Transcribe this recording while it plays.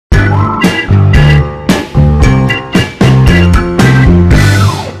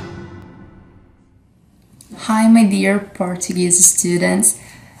dear Portuguese students.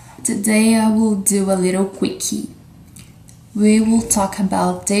 Today I will do a little quickie. We will talk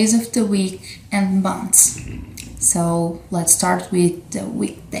about days of the week and months. So let's start with the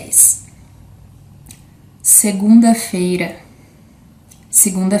weekdays. Segunda-feira,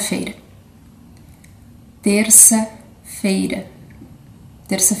 segunda-feira. Terça-feira,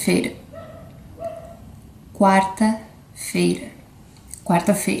 terça-feira. Quarta-feira,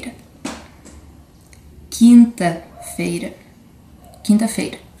 quarta-feira. Quinta-feira,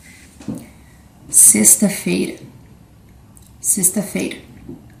 quinta-feira. Sexta-feira, sexta-feira.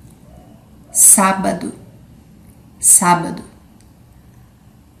 Sábado, sábado.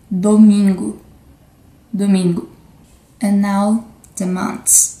 Domingo, domingo. And now the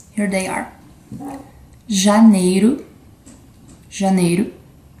months. Here they are. Janeiro, janeiro.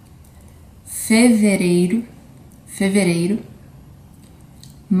 Fevereiro, fevereiro.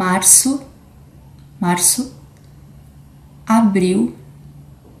 Março, março. Abril,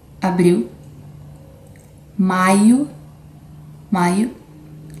 abril. Maio, maio.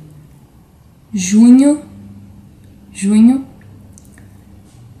 Junho, junho.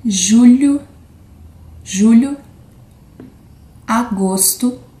 Julho, julho.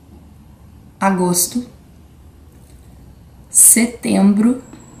 Agosto, agosto. Setembro,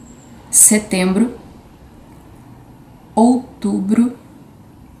 setembro. Outubro,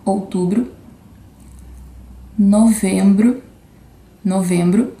 outubro. Novembro,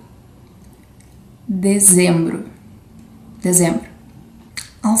 novembro. Dezembro, dezembro.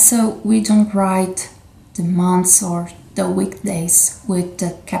 Also, we don't write the months or the weekdays with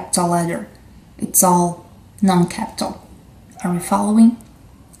the capital letter. It's all non-capital. Are we following?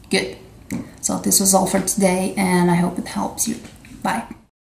 Good. So this was all for today, and I hope it helps you. Bye.